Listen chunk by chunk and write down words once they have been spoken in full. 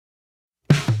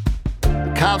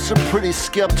cops are pretty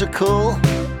skeptical.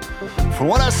 From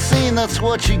what I've seen, that's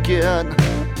what you get.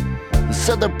 They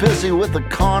said they're busy with the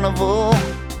carnival,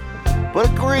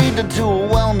 but agreed to do a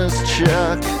wellness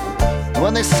check.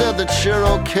 When they said that you're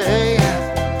okay,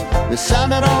 they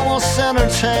sounded almost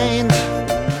entertained.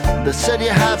 They said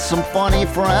you had some funny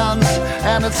friends,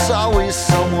 and it's always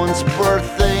someone's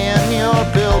birthday in your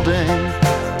building.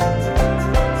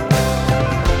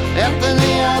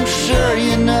 Anthony, I'm sure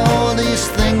you know these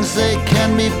things, they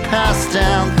can be passed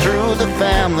down through the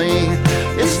family.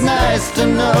 It's nice to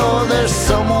know there's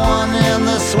someone in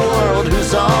this world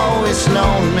who's always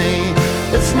known me.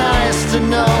 It's nice to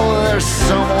know there's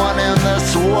someone in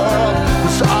this world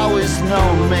who's always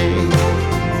known me.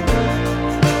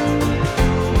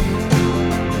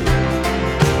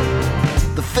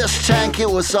 The fish tank, it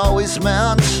was always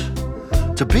meant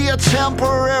to be a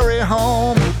temporary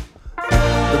home.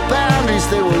 The boundaries,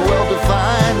 they were well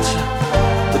defined.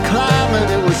 The climate,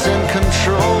 it was in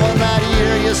control. And that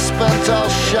year you spent all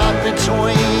shot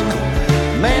between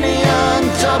mania and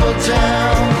Double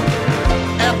Down.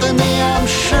 Anthony, I'm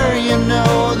sure you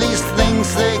know these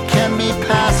things, they can be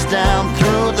passed down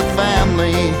through the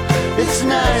family. It's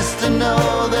nice to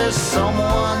know there's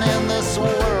someone in this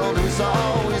world who's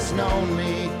always known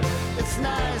me. It's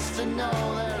nice to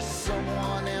know there's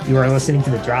someone in. You are listening to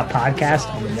the Drop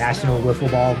Podcast on the National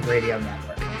Wiffle Ball Radio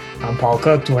Network. I'm Paul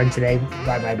Cook, joined today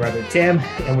by my brother Tim,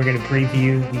 and we're going to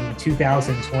preview the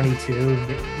 2022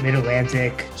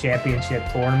 Mid-Atlantic Championship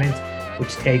Tournament,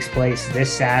 which takes place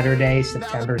this Saturday,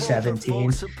 September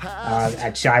 17th,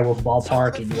 at Shy Wolf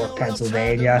Ballpark in York,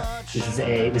 Pennsylvania. This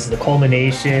is the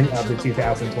culmination of the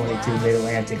 2022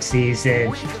 Mid-Atlantic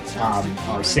season,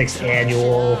 our sixth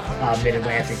annual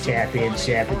Mid-Atlantic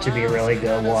Championship. It should be a really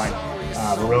good one.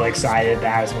 We're really excited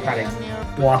about it. So we'll kind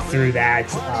of walk through that,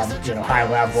 high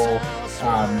level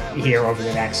here over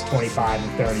the next 25 to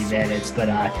 30 minutes. But,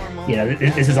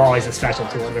 this is always a special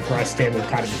tournament for us, Tim. We'll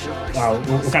kind of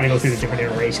go through the different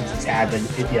iterations it's had, but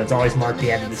it's always marked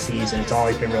the end of the season. It's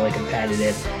always been really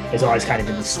competitive. It's always kind of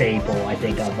been the staple, I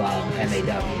think, of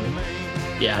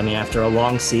MAW. Yeah, I mean, after a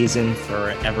long season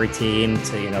for every team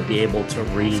to, be able to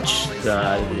reach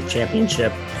the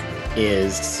championship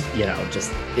is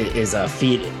a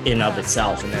feat in of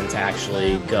itself, and then to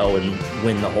actually go and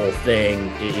win the whole thing,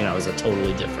 is a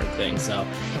totally different thing. So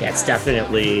yeah, it's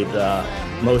definitely the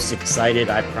most excited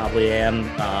I probably am,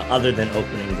 other than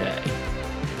opening day.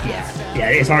 Yeah,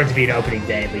 it's hard to beat opening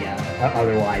day, but yeah,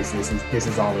 otherwise this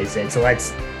is always it. So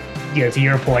let's, to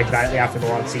your point about after the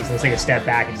long season, let's take a step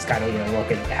back and just kind of look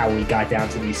at how we got down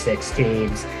to these six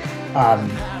teams.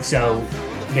 So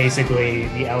basically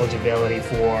the eligibility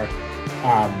for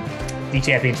the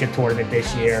championship tournament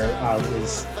this year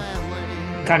was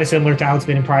kind of similar to how it's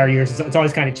been in prior years. It's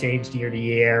always kind of changed year to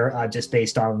year, just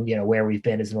based on where we've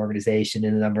been as an organization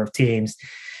and the number of teams.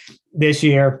 This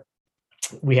year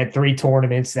we had three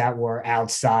tournaments that were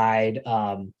outside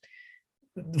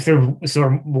through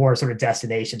more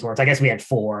destination tours. I guess we had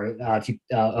four,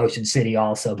 Ocean City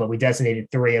also, but we designated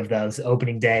three of those.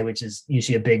 Opening day, which is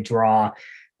usually a big draw,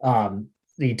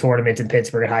 the tournament in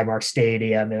Pittsburgh at Highmark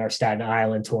Stadium, and our Staten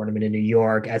Island tournament in New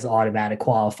York as automatic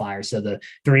qualifiers. So the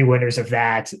three winners of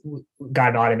that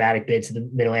got an automatic bid to the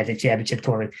Mid-Atlantic Championship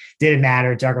Tournament. Didn't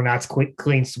matter. Juggernauts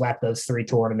clean swept those three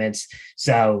tournaments.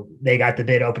 So they got the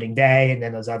bid opening day, and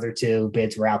then those other two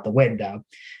bids were out the window.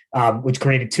 Which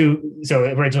created two. So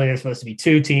originally there's supposed to be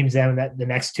two teams, then that the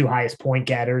next two highest point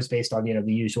getters based on,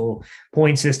 the usual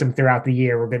point system throughout the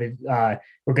year.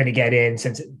 We're going to get in,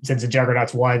 since the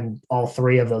Juggernauts won all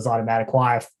three of those automatic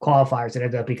qualifiers. It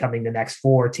ended up becoming the next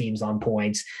four teams on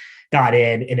points got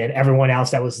in, and then everyone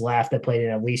else that was left that played in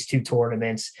at least two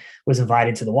tournaments was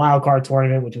invited to the wild card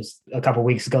tournament, which was a couple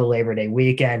weeks ago, Labor Day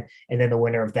weekend. And then the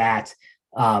winner of that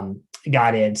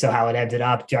got in. So how it ended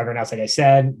up, Juggernauts, like I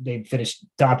said, they finished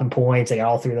top in points. They got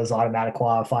all three of those automatic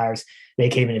qualifiers. They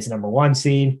came in as number one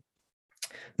seed.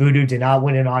 Voodoo did not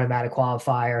win an automatic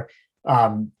qualifier.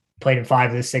 Played in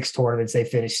 5 of the 6 tournaments. They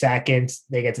finished second.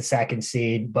 They get the second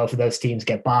seed. Both of those teams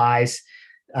get buys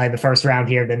in the first round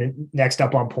here. Then next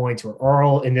up on points were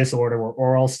Earl. In this order were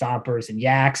Earl, Stompers, and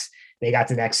Yaks. They got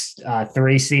the next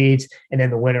 3 seeds. And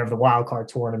then the winner of the wild card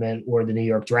tournament were the New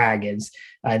York Dragons,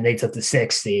 and they took the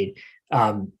 6th seed.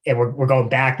 And we're going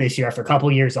back this year after a couple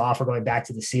of years off. We're going back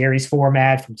to the series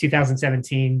format from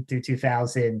 2017 through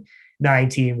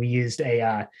 2019. We used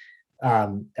a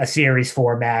series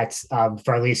format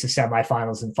for at least the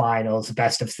semifinals and finals,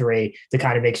 best of 3, to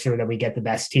kind of make sure that we get the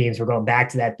best teams. We're going back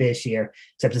to that this year,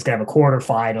 except it's going to have a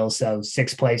quarterfinal. So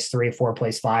 6 plays 3, 4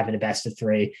 plays 5, and a best of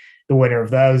 3. the winner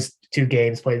of those two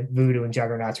games play Voodoo and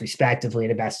Juggernauts respectively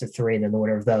in a best of three, and then the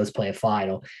winner of those play a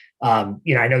final. I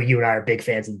know you and I are big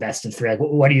fans of the best of three. Like,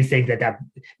 what do you think that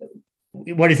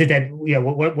what is it that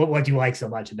what do you like so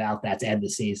much about that to end the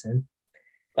season?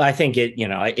 I think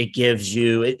it gives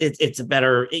you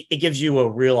it gives you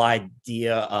a real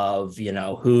idea of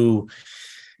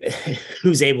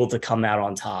who's able to come out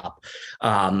on top.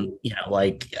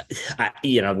 With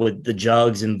the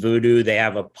Jugs and Voodoo, they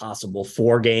have a possible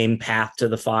 4-game path to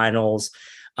the finals.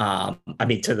 To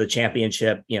the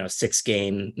championship,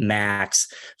 6-game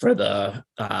max. For the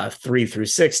 3 through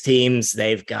 6 teams,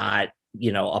 they've got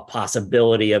a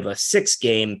possibility of a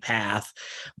 6-game path,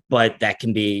 but that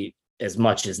can be as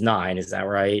much as 9. Is that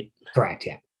right? Correct.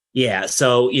 Yeah. Yeah.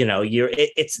 So,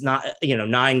 it's not,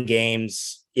 9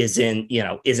 games isn't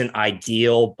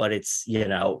ideal, but it's,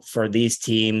 for these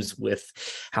teams with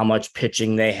how much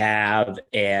pitching they have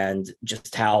and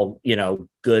just how,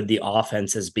 good the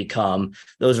offense has become,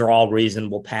 those are all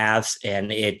reasonable paths.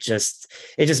 And it just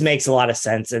makes a lot of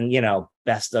sense. And,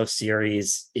 best of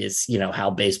series is, how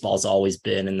baseball's always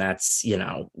been. And that's,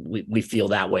 we feel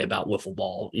that way about wiffle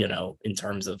ball, in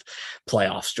terms of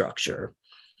playoff structure.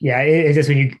 Yeah, it's just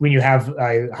when you have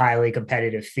a highly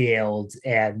competitive field,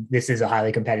 and this is a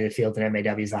highly competitive field, and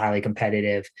MAW is a highly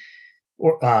competitive,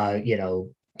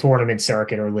 tournament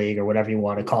circuit or league or whatever you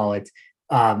want to call it.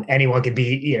 Anyone could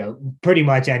beat, pretty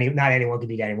much not anyone could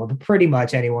beat anyone, but pretty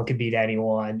much anyone could beat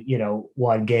anyone,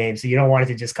 one game. So you don't want it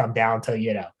to just come down to,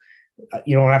 you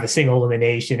don't have a single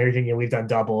elimination or anything. We've done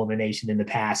double elimination in the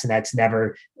past, and that's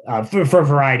never for a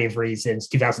variety of reasons.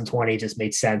 2020 just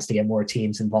made sense to get more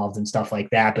teams involved and stuff like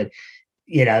that. But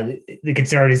the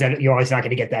concern is that you're always not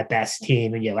going to get that best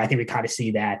team, and I think we kind of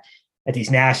see that at these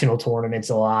national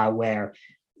tournaments a lot, where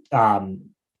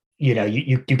you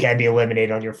can be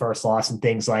eliminated on your first loss and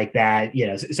things like that.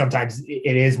 Sometimes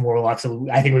it is more luck. So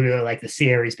I think we really like the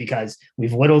series because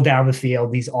we've whittled down the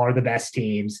field. These are the best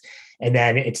teams. And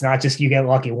then it's not just you get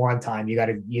lucky one time. You got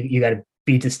to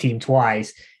beat this team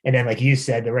twice. And then, like you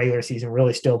said, the regular season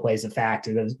really still plays a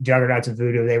factor. The Juggernauts and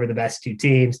Voodoo, they were the best 2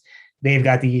 teams. They've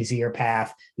got the easier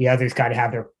path. The others kind of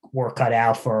have their work cut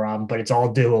out for them, but it's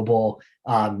all doable.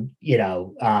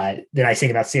 The nice thing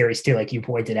about series too, like you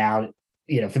pointed out,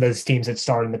 for those teams that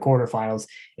start in the quarterfinals,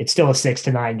 it's still a 6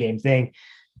 to 9 game thing.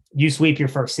 You sweep your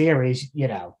first series,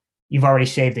 you've already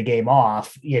shaved the game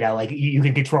off, you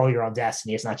can control your own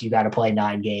destiny. It's not, you got to play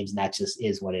 9 games and that just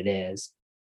is what it is.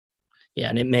 Yeah.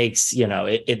 And it makes,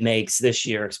 it makes this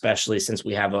year, especially since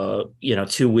we have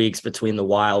 2 weeks between the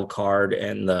wild card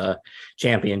and the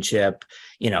championship,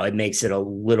 it makes it a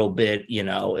little bit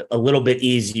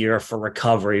easier for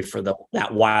recovery for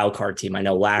that wild card team. I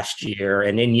know last year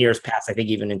and in years past, I think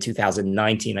even in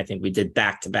 2019, I think we did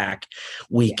back-to-back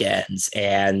weekends,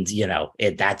 and,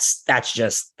 that's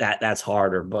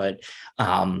harder. But,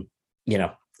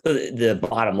 the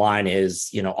bottom line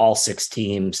is, all 6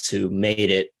 teams who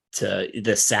made it to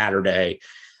this Saturday,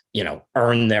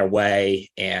 earn their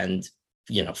way and,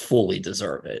 fully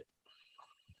deserve it.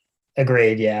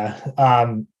 Agreed. Yeah.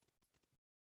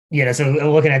 So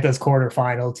looking at those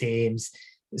quarterfinal teams,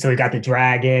 so we got the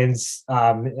Dragons.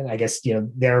 And I guess,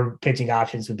 their pitching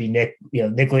options would be Nick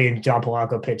Lee and John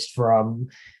Polanco pitched from,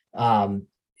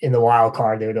 in the wild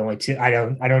card. They were the only 2. I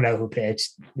don't know who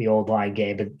pitched the old line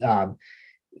game, but,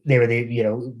 they were they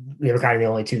were kind of the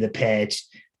only 2 that pitched.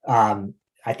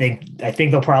 I think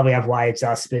they'll probably have Wyatt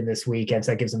Zuspin this weekend,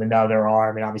 so that gives them another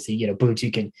arm. And obviously,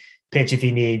 Bucci can pitch if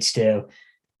he needs to.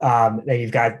 Then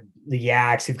you've got the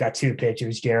Yaks, who've got 2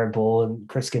 pitchers, Jared Bull and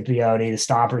Chris Scipione. The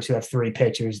Stompers, who have 3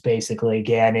 pitchers, basically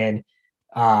Gannon,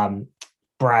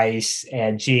 Bryce,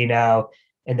 and Gino.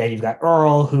 And then you've got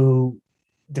Earl, who,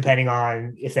 depending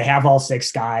on if they have all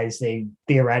 6 guys, they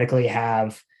theoretically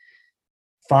have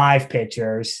 5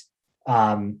 pitchers.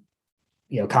 Connor,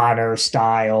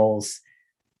 Styles,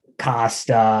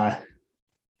 Costa.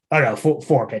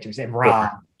 4 pitchers, and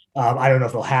Rob. I don't know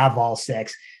if they'll have all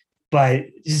 6. But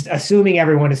just assuming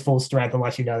everyone is full strength,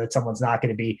 unless that someone's not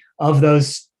going to be, of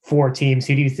those 4 teams,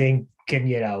 who do you think can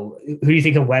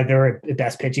weather it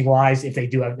best pitching wise if they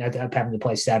do have to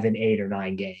play 7, 8, or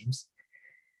 9 games?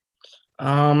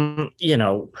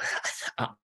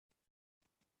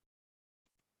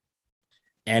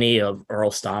 Any of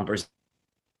Earl Stomper's.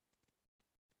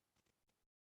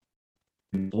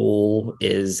 Bull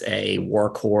is a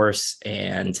workhorse,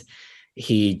 and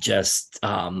he just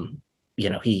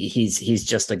he's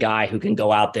just a guy who can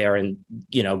go out there and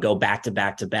go back to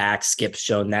back to back. Skip's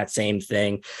shown that same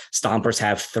thing. Stompers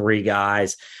have 3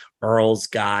 guys. Earl's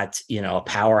got a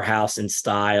powerhouse in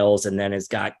Styles, and then has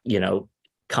got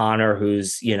Connor,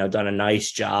 who's done a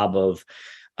nice job of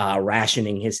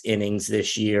rationing his innings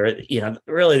this year.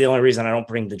 Really the only reason I don't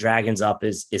bring the Dragons up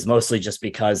is mostly just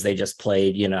because they just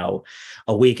played,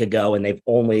 a week ago, and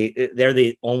they're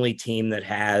the only team that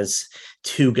has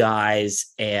two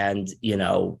guys, and,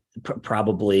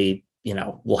 probably,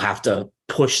 we'll have to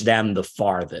push them the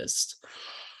farthest.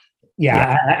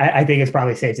 Yeah, I think it's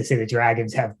probably safe to say the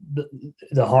Dragons have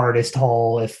the hardest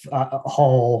hole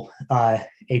HAUL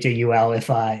if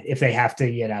they have to,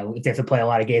 if they have to play a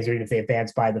lot of games, or even if they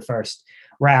advance by the first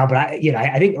round. But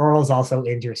I think Earl's also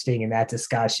interesting in that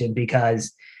discussion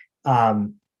because, I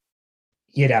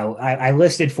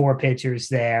listed 4 pitchers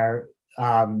there.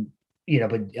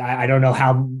 But I don't know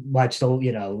how much they'll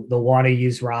want to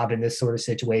use Rob in this sort of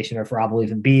situation, or if Rob will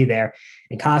even be there.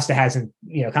 And Costa hasn't,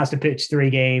 Costa pitched 3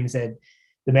 games at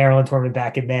the Maryland tournament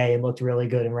back in May and looked really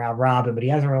good in round robin, but he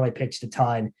hasn't really pitched a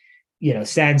ton,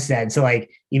 since then. So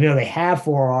even though they have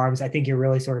 4 arms, I think you're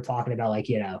really sort of talking about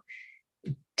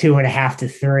 2.5 to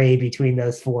 3 between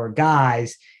those 4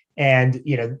 guys. And,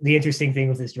 the interesting thing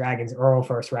with this Dragons Earl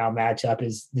first round matchup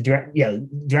is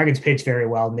Dragons pitch very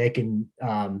well. Nick and,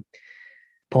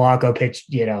 Polanco pitched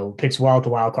well at the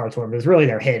wild card tournament. It was really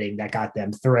their hitting that got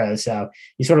them through. So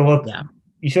you sort of look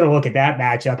at that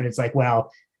matchup, and it's like, well,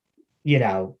 you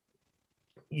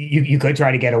could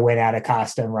try to get a win out of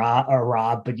Costa and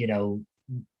Rob, but and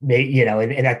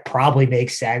that probably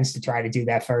makes sense to try to do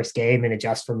that first game and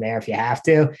adjust from there if you have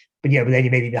to. But then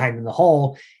you may be behind in the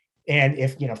hole. And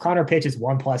if Connor pitches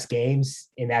 1+ games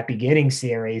in that beginning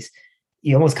series,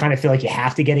 you almost kind of feel like you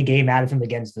have to get a game out of him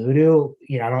against Voodoo.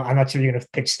 I'm not sure you're going to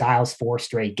pitch Styles 4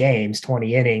 straight games,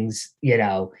 20 innings,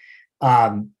 So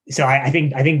I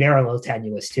think they're a little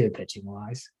tenuous too, pitching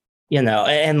wise. And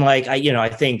I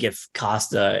think if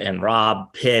Costa and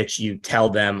Rob pitch, you tell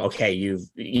them, okay,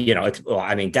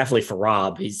 definitely for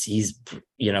Rob, he's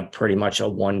pretty much a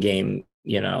 1 game,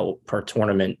 per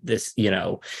tournament this,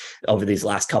 over these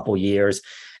last couple years.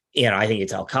 I think you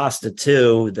tell Costa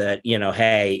too that,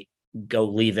 hey, go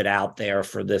leave it out there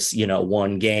for this,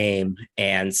 1 game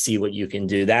and see what you can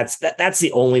do. That's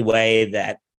the only way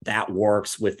that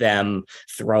works with them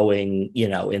throwing,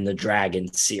 in the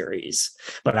Dragon series.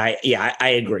 But I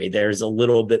agree. There's a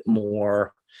little bit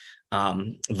more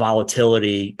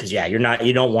volatility because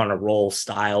you don't want to roll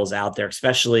Styles out there,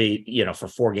 especially, for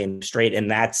 4 games straight. And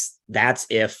that's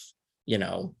if,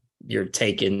 you're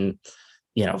taking,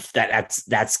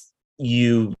 that's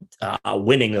you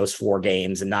winning those 4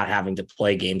 games and not having to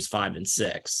play games 5 and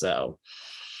 6. So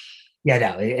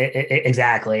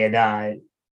exactly. And I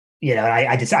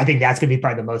think that's going to be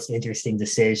probably the most interesting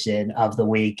decision of the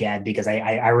weekend, because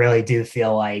I really do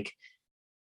feel like,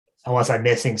 unless I'm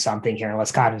missing something here,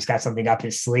 unless Connor's got something up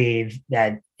his sleeve,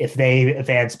 that if they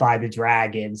advance by the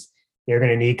Dragons, they're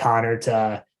going to need Connor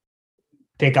to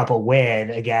pick up a win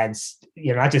against,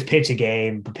 not just pitch a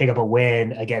game, but pick up a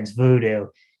win against Voodoo.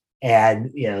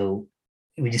 And,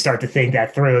 we just start to think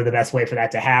that through, the best way for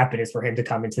that to happen is for him to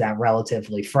come into that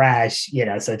relatively fresh,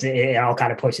 so it all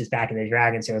kind of pushes back in the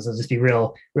Dragons. So it'll just be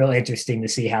real interesting to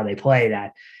see how they play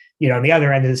that. On the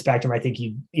other end of the spectrum, I think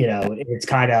it's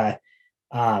kind of,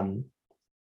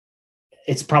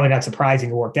 it's probably not surprising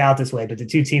it worked out this way, but the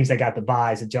 2 teams that got the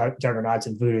buys, the Juggernauts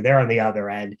and Voodoo, they're on the other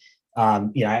end.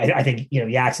 I think,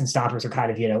 Yaks and Stompers are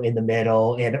kind of, in the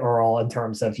middle, and Earl in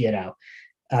terms of,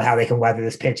 how they can weather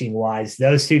this pitching wise.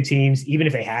 Those 2 teams, even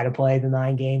if they had to play the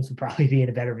 9 games, would probably be in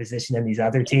a better position than these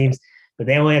other teams, but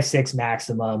they only have 6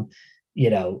 maximum.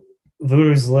 Voodoo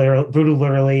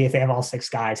literally, if they have all 6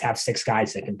 guys, have 6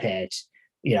 guys that can pitch.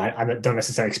 I don't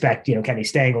necessarily expect, Kenny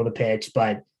Stengel to pitch,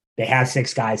 but they have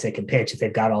 6 guys that can pitch if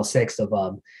they've got all 6 of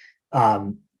them.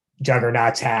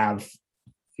 Juggernauts have,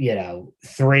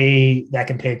 3 that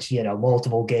can pitch,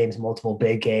 multiple games, multiple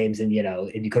big games. And,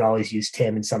 and you could always use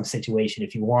Tim in some situation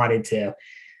if you wanted to.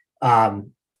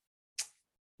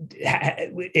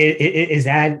 Is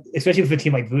that, especially with a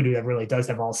team like Voodoo that really does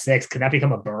have all 6, could that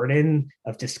become a burden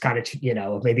of just kind of,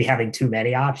 of maybe having too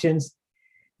many options?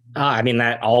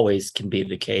 That always can be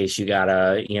the case. You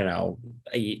gotta,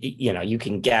 you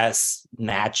can guess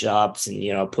matchups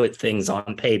and, put things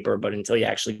on paper, but until you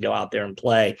actually go out there and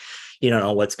play, you don't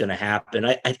know what's going to happen.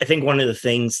 I think one of the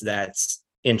things that's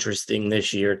interesting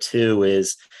this year too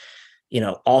is,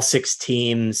 all 6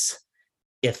 teams,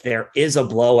 if there is a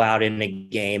blowout in a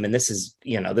game, and this is,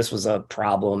 this was a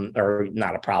problem, or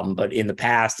not a problem, but in the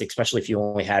past, especially if you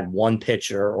only had 1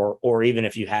 pitcher, or even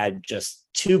if you had just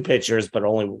 2 pitchers, but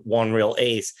only 1 real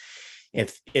ace,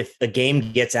 if the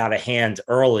game gets out of hand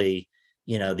early,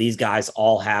 these guys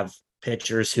all have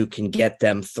pitchers who can get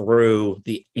them through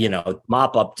the,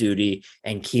 mop up duty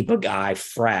and keep a guy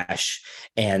fresh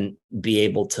and be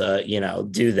able to,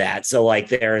 do that. So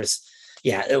like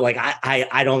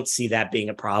I don't see that being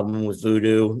a problem with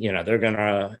Voodoo. They're going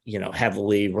to,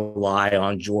 heavily rely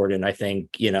on Jordan, I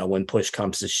think, when push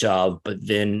comes to shove, but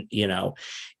Vin,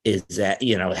 is that,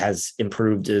 has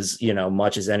improved as,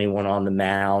 much as anyone on the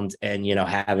mound, and,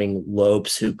 having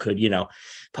Lopes who could,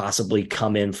 possibly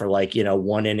come in for like,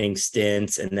 1 inning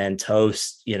stints, and then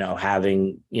Toast,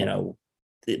 having,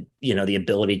 the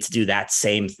ability to do that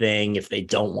same thing if they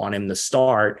don't want him to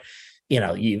start.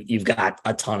 You've got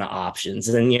a ton of options,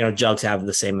 and Jugs have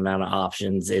the same amount of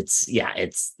options.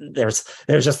 There's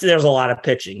a lot of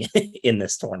pitching in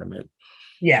this tournament.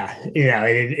 Yeah,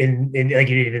 and like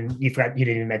you didn't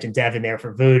even mention Devin there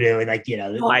for Voodoo, and like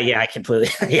I completely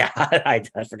I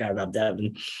forgot about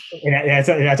Devin, and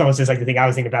that's almost just like the thing I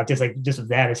was thinking about, just with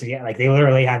them. So like they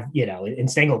literally have and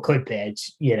Stengel could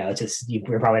pitch, just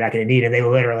we're probably not going to need him. They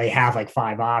literally have like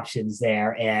 5 options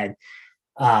there, and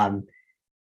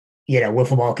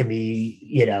wiffle ball can be,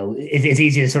 it's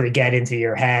easy to sort of get into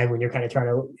your head when you're kind of trying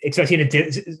to, especially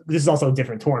this is also a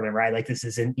different tournament, right? Like this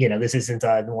isn't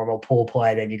a normal pool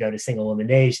play. Then you go to single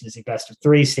elimination. It's a best of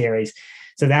 3 series.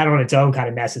 So that on its own kind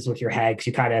of messes with your head, because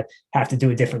you kind of have to do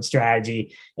a different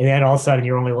strategy. And then all of a sudden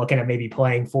you're only looking at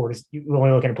playing 4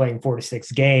 to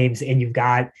 6 games, and you've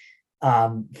got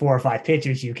 4 or 5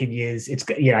 pitchers you can use. It's,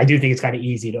 I do think it's kind of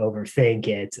easy to overthink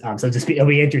it. So it'll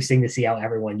be interesting to see how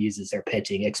everyone uses their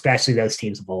pitching, especially those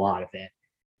teams with a lot of it.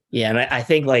 Yeah. And I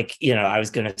think I was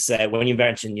going to say, when you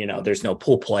mentioned, there's no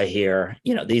pool play here,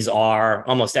 these are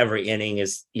almost every inning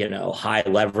is, high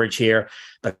leverage here.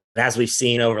 But as we've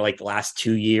seen over like the last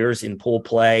 2 years in pool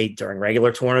play during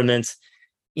regular tournaments,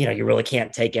 you really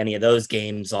can't take any of those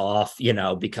games off,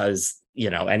 because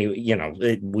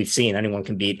we've seen anyone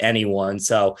can beat anyone.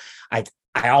 So I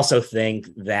also think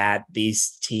that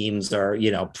these teams are,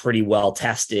 pretty well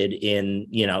tested in,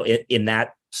 in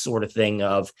that sort of thing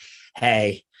of,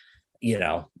 hey,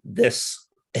 this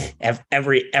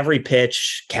every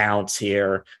pitch counts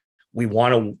here. We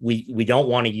don't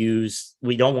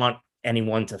want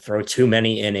anyone to throw too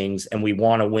many innings, and we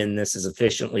want to win this as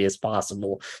efficiently as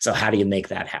possible. So how do you make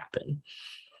that happen?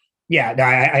 Yeah, no,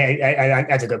 I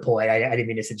that's a good point. I didn't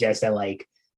mean to suggest that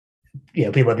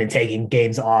people have been taking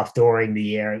games off during the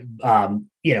year. And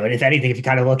if anything, if you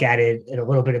kind of look at it in a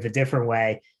little bit of a different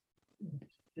way,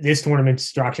 this tournament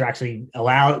structure actually doesn't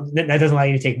allow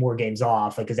you to take more games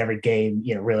off, because every game,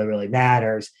 really, really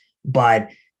matters. But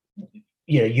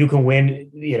you can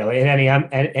win, in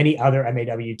any other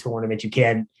MAW tournament, you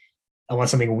can,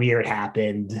 unless something weird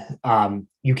happened,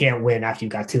 you can't win after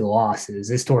you've got 2 losses.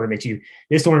 This tournament you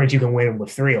can win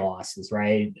with 3 losses,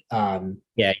 right?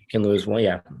 You can lose 1.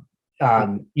 Yeah.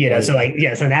 So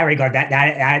in that regard,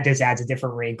 that just adds a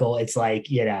different wrinkle. It's like,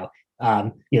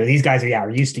 these guys are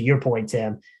used to your point,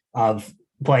 Tim, of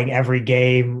playing every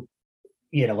game,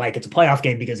 like it's a playoff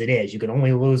game, because it is. You can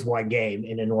only lose 1 game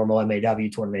in a normal MAW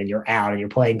tournament, and you're out, and you're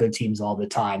playing good teams all the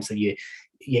time. So you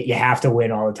have to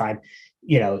win all the time.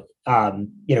 Here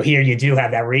you do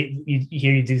have that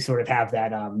here you do sort of have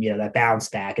that that bounce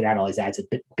back, and that always adds a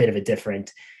bit of a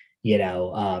different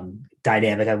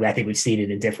dynamic. I think we've seen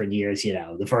it in different years.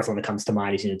 The first one that comes to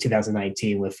mind is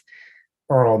 2019 with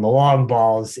Earl and the long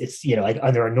balls. It's like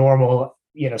under a normal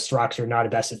structure, not a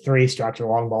best of 3 structure,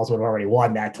 long balls would have already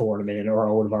won that tournament, and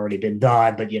Earl would have already been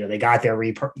done. But they got their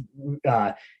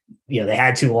they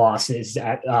had 2 losses,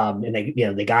 and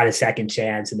they got a second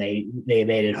chance, and they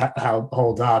made it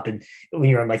hold up. And when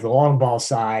you're on like the long ball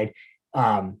side,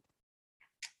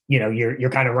 you're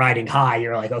kind of riding high.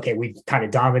 You're like, okay, we've kind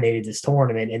of dominated this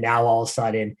tournament, and now all of a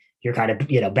sudden you're kind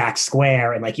of back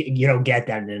square, and like you don't get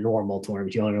that in a normal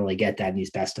tournament. You don't really get that in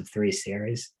these best of 3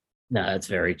 series. No, that's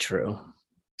very true.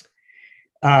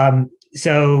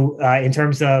 So in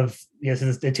terms of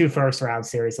so the 2 first round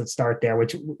series, let's start there.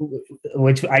 Which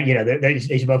they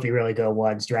should both be really good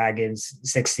ones. Dragons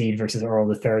 6th seed versus Earl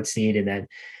the 3rd seed, and then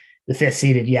the 5th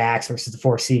seeded Yaks versus the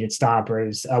 4th seeded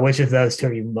Stompers. Which of those 2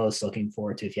 are you most looking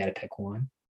forward to if you had to pick one?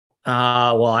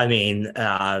 Well, I mean,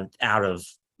 out of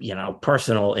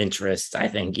personal interest, I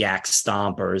think Yak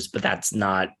Stompers, but that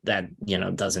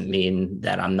doesn't mean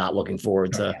that I'm not looking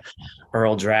forward to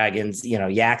Earl Dragons.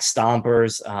 Yak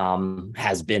Stompers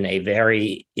has been a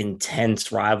very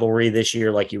intense rivalry this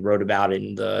year, like you wrote about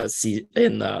in the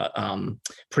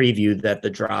preview that the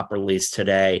drop released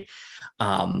today.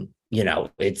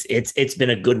 It's been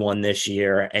a good one this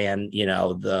year, and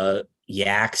the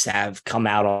Yaks have come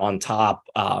out on top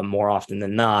more often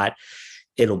than not.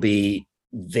 It'll be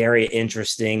very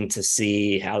interesting to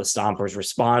see how the Stompers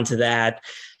respond to that.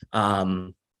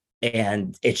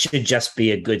 And it should just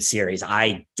be a good series.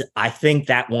 I think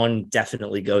that one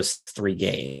definitely goes 3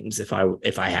 games if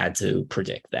I had to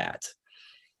predict that.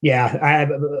 Yeah,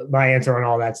 my answer on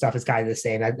all that stuff is kind of the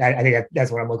same. I think that's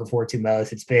what I'm looking forward to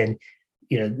most. It's been,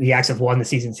 the Yaks have won the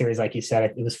season series, like you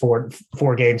said. It was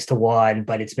 4-1,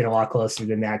 but it's been a lot closer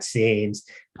than that seems.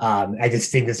 I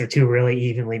just think those are 2 really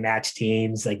evenly matched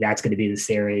teams. Like that's going to be the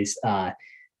series. To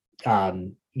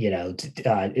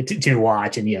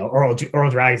watch. And Earl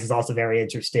Dragons is also very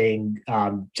interesting,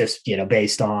 just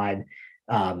based on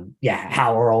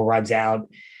how Earl runs out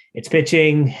its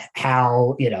pitching,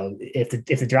 how if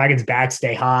the Dragons bats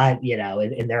stay hot,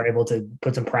 and they're able to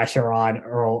put some pressure on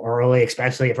Earl early,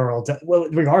 especially if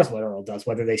regardless of what Earl does,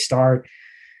 whether they start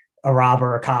a Rob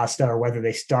or Acosta, or whether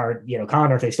they start,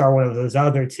 Connor. If they start one of those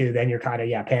other 2, then you're kind of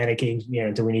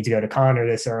panicking. Do we need to go to Connor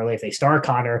this early? If they start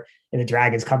Connor and the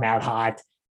Dragons come out hot,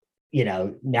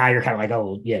 now you're kind of like,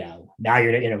 now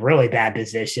you're in a really bad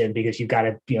position because you've got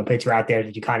a pitcher out there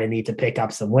that you kind of need to pick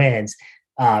up some wins.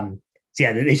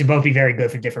 They should both be very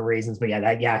good for different reasons. But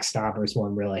that Yak Stompers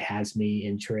one really has me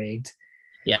intrigued.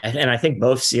 Yeah, and I think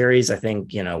both series,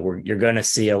 you're going to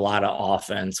see a lot of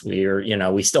offense.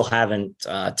 We still haven't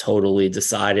totally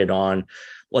decided on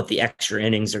what the extra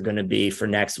innings are going to be for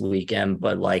next weekend,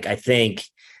 but I think,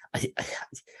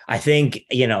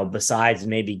 besides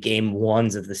maybe game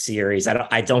 1s of the series,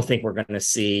 I don't think we're going to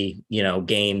see,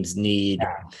 games need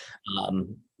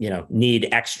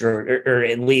extra or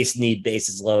at least need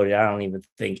bases loaded. I don't even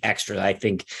think extra. I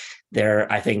think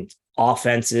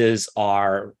offenses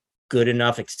are good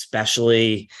enough,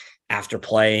 especially after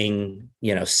playing,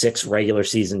 6 regular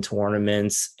season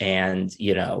tournaments and,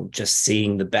 just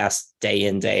seeing the best day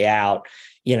in, day out,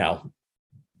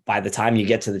 by the time you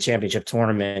get to the championship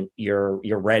tournament, you're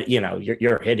ready,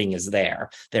 your hitting is there.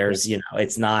 There's,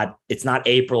 it's not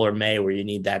April or May where you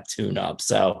need that tune up.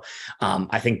 So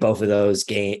I think both of those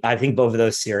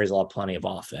series will have plenty of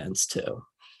offense too.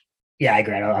 Yeah, I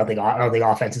agree. I don't think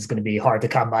offense is going to be hard to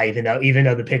come by, even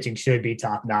though the pitching should be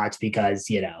top notch because,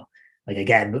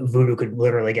 again, Voodoo could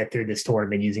literally get through this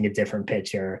tournament using a different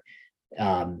pitcher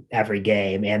every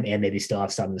game and maybe still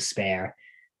have some to spare.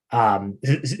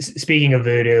 Speaking of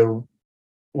Voodoo,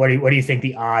 what do you think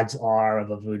the odds are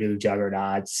of a Voodoo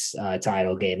Juggernauts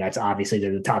title game? That's obviously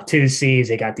they're the top 2 seeds.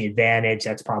 They got the advantage.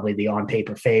 That's probably the on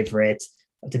paper favorite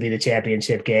to be the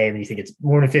championship game. And you think it's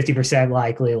more than 50%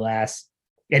 likely, less?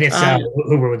 And if so,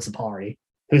 who wins the party?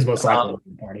 Who's most likely to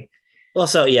win the party? Well,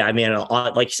 so yeah, I mean,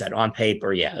 like you said, on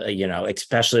paper, yeah,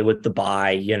 especially with the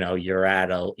bye, you're at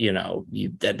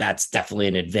that's definitely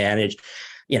an advantage.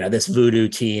 This Voodoo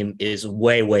team is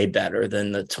way, way better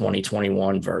than the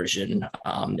 2021 version.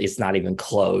 It's not even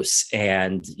close.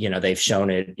 And, they've shown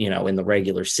it, in the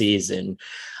regular season.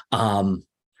 I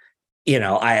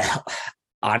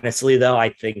honestly, though, I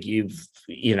think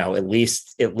at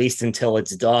least until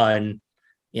it's done,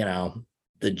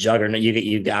 the Juggernaut,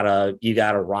 you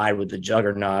gotta ride with the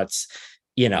Juggernauts,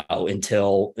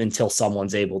 until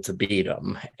someone's able to beat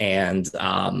them. And,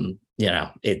 I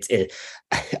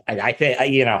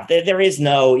think, there is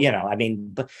no,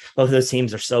 both of those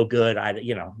teams are so good.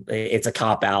 It's a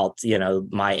cop out,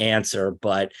 my answer,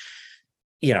 but,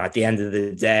 at the end of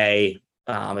the day,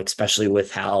 especially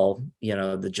with how,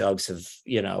 the Jugs have,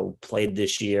 played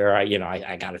this year,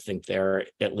 I got to think they're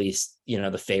at least,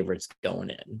 the favorites going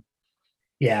in.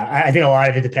 Yeah, I think a lot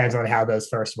of it depends on how those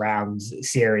first rounds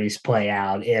series play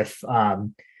out. If,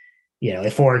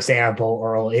 if, for example,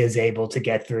 Earl is able to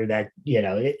get through that,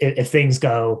 if things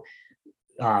go,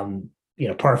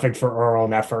 perfect for Earl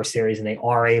in that first series and they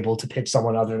are able to pitch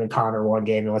someone other than Connor one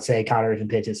game, and let's say Connor even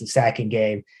pitches the second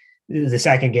game,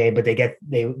 but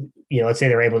let's say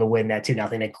they're able to win that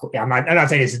 2-0. I'm not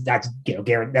saying that's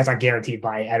not guaranteed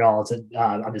by at all.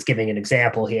 I'm just giving an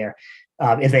example here.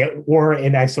 If they were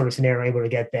in that sort of scenario able to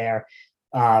get there,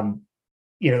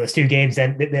 those 2 games,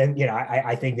 then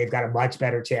I think they've got a much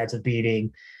better chance of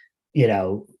beating,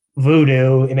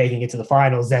 Voodoo and making it to the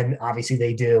finals than obviously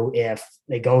they do if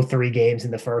they go 3 games in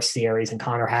the first series and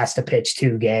Connor has to pitch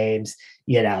 2 games,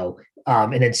 and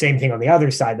then same thing on the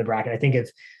other side of the bracket. I think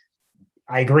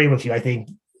I agree with you. I think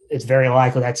it's very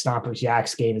likely that Stompers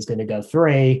Yaks game is going to go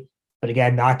 3. But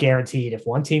again, not guaranteed. If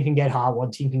one team can get hot,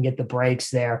 one team can get the breaks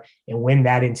there and win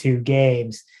that in 2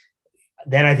 games,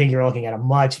 then I think you're looking at a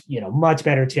much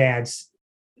better chance,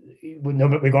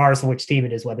 regardless of which team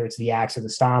it is, whether it's the Yaks or the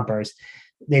Stompers.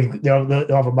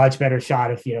 They'll have a much better shot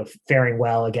of faring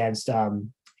well against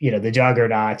the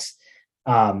Juggernauts.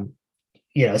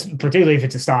 Particularly if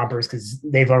it's the Stompers because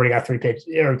they've already got 3 pitch.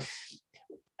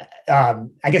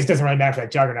 I guess it doesn't really matter for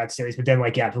that Juggernaut series, but then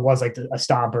like, yeah, if it was like a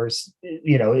Stompers,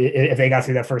 if they got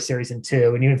through that first series in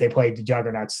 2, and even if they played the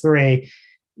Juggernauts 3,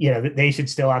 they should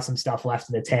still have some stuff left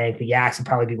in the tank. The Yaks would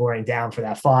probably be wearing down for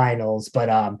that finals, but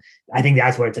I think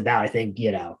that's what it's about. I think,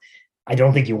 I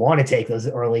don't think you want to take those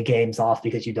early games off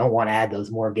because you don't want to add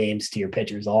those more games to your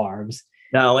pitcher's arms.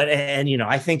 No, and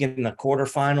I think in the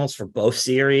quarterfinals for both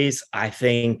series, I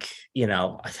think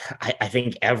I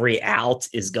think every out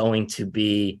is going to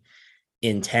be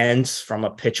intense from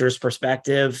a pitcher's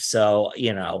perspective. So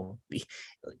let's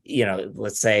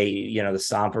say the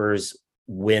Stompers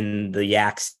win the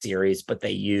Yak series, but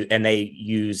they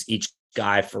use each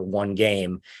guy for one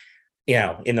game.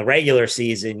 In the regular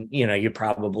season, you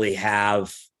probably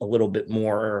have a little bit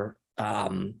more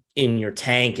in your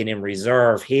tank and in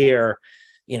reserve. Here,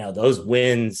 those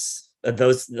wins,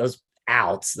 those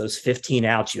outs, those 15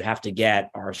 outs you have to get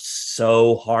are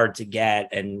so hard to get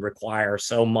and require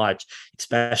so much,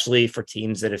 especially for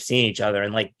teams that have seen each other.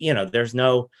 And there's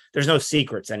no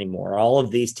secrets anymore. All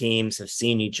of these teams have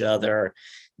seen each other.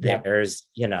 There's,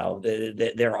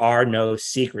 there are no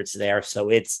secrets there. So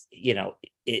it's,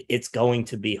 it's going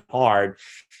to be hard.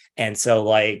 And so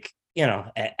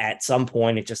at some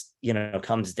point it just,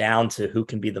 comes down to who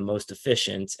can be the most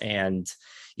efficient and,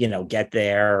 get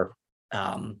there,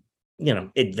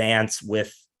 advance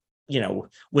with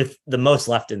the most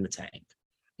left in the tank.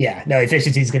 Yeah, no,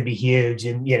 efficiency is going to be huge.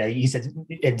 And, you said,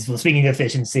 and speaking of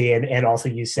efficiency and also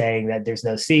you saying that there's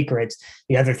no secrets,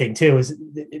 the other thing too is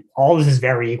all this is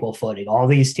very equal footing. All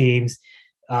these teams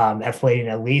have played in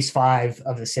at least 5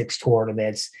 of the 6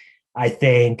 tournaments, I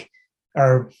think.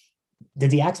 Or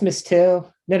did the Yaks miss 2?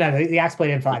 No, the Yaks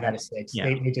played in 5 out of 6. Yeah.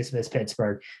 They just missed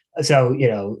Pittsburgh. So,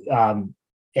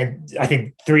 and I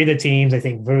think 3 of the teams, I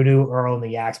think Voodoo, Earl, and the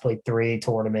Yaks played 3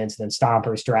 tournaments, and then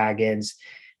Stompers, Dragons,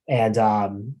 and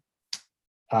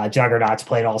Juggernauts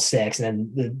played all 6, and then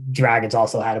the Dragons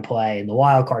also had to play in the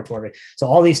wild card tournament. So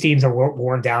all these teams are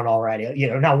worn down already.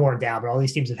 Not worn down, but all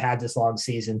these teams have had this long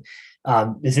season.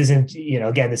 This isn't,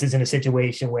 this isn't a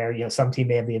situation where, some team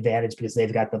may have the advantage because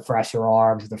they've got the fresher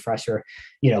arms, the fresher,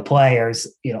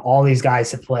 players. All these guys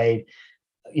have played,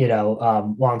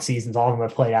 long seasons. All of them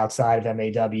have played outside of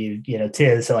MAW,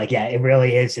 too. So it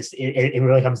really is just, it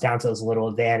really comes down to those little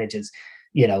advantages.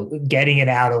 Getting it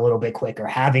out a little bit quicker,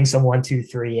 having some 1, 2,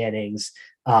 3 innings,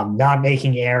 not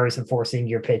making errors and forcing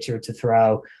your pitcher to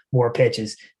throw more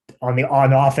pitches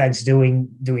on offense, doing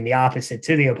the opposite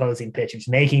to the opposing pitchers,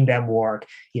 making them work,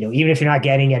 even if you're not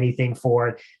getting anything for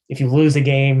it. If you lose a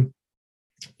game,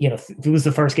 if you lose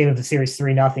the first game of the series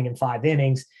 3-0 in 5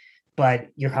 innings, but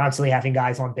you're constantly having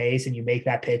guys on base and you make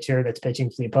that pitcher that's pitching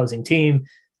for the opposing team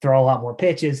throw a lot more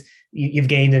pitches, you've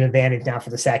gained an advantage now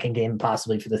for the second game and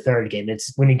possibly for the third game.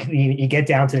 It's when you get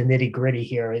down to the nitty gritty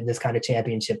here in this kind of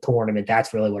championship tournament,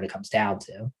 that's really what it comes down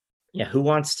to. Yeah. Who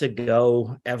wants to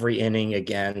go every inning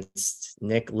against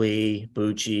Nick Lee,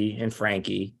 Bucci, and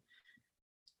Frankie,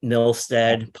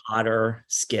 Milstead, Potter,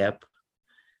 Skip,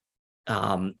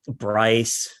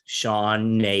 Bryce,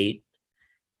 Sean, Nate,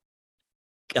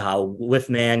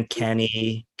 Whiffman,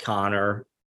 Kenny, Connor,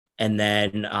 and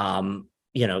then,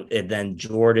 and then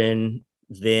Jordan,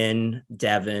 Vin,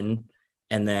 Devin,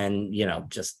 and then,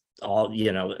 just all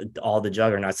the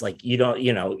juggernauts. You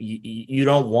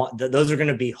don't want those are going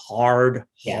to be hard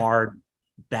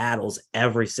battles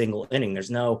every single inning.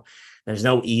 There's no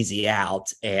easy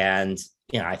out. And,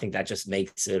 I think that just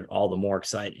makes it all the more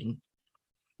exciting.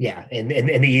 Yeah. And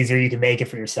the easier you can make it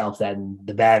for yourself, then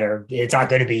the better. It's not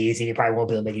going to be easy. You probably won't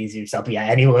be able to make it easy yourself. But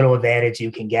any little advantage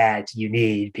you can get, you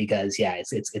need, because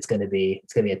it's going to be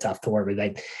a tough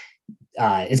tournament.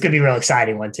 It's going to be a real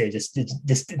exciting one too. Just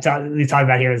talking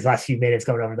about here in the last few minutes,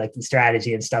 going over the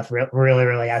strategy and stuff really,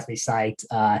 really has me psyched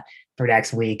for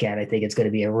next weekend. I think it's going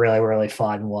to be a really, really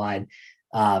fun one.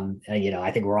 And, I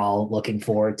think we're all looking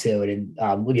forward to it. And,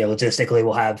 logistically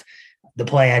we'll have, the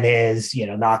plan is,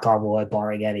 knock on wood,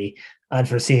 barring any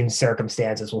unforeseen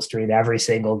circumstances, we'll stream every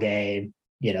single game,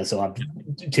 so I'm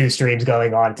 2 streams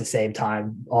going on at the same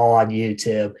time, all on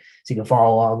YouTube. So you can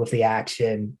follow along with the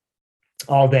action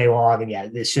all day long.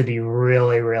 And this should be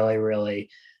really, really, really,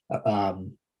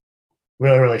 really,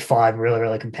 really fun, really,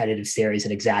 really competitive series.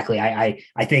 And exactly, I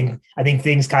think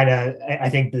things I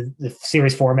think the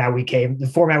series format we came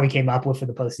up with for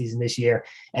the postseason this year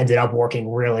ended up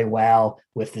working really well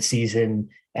with the season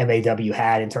MAW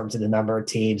had in terms of the number of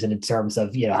teams and in terms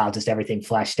of, how just everything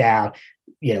fleshed out,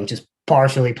 just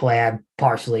partially planned,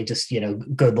 partially just,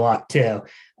 good luck too.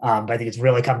 But I think it's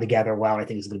really come together well. And I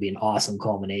think it's going to be an awesome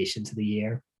culmination to the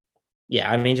year. Yeah,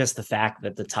 I mean, just the fact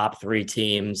that the top 3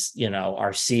 teams,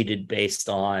 are seeded based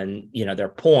on, their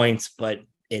points, but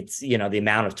it's, the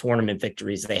amount of tournament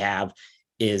victories they have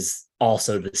is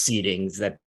also the seedings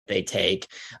that they take.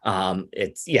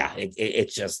 It's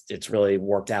really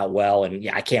worked out well. And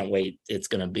I can't wait. It's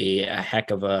going to be a heck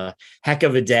of a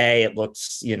day. It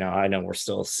looks, I know we're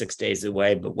still 6 days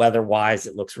away, but weather wise,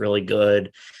 it looks really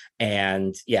good.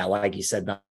 And like you said,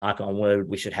 knock on wood,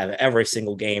 we should have every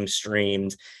single game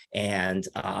streamed, and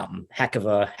heck of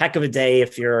a day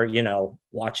if you're,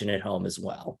 watching at home as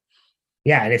well.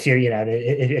 Yeah, and if you're,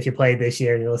 if you played this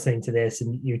year and you're listening to this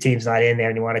and your team's not in there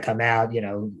and you want to come out,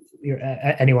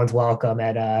 anyone's welcome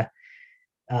at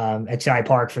Shy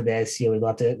Park for this. We'd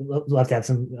love to have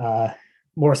some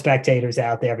more spectators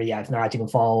out there. But if not, you can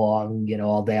follow along,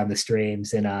 all day on the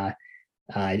streams, and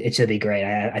it should be great.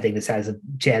 I think this has a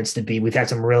chance to be. We've had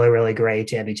some really, really great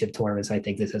championship tournaments. I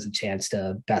think this has a chance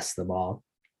to best them all.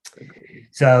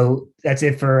 So that's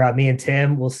it for me and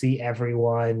Tim. We'll see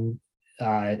everyone.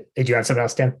 Did you have something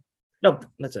else, Tim? Nope,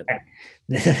 that's it.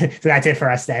 So that's it for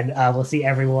us then. We'll see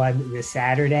everyone this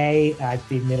Saturday at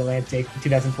the Mid-Atlantic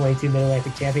 2022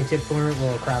 Mid-Atlantic Championship Tournament.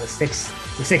 We'll crown the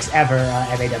sixth ever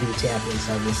MAW champion.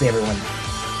 So we'll see everyone.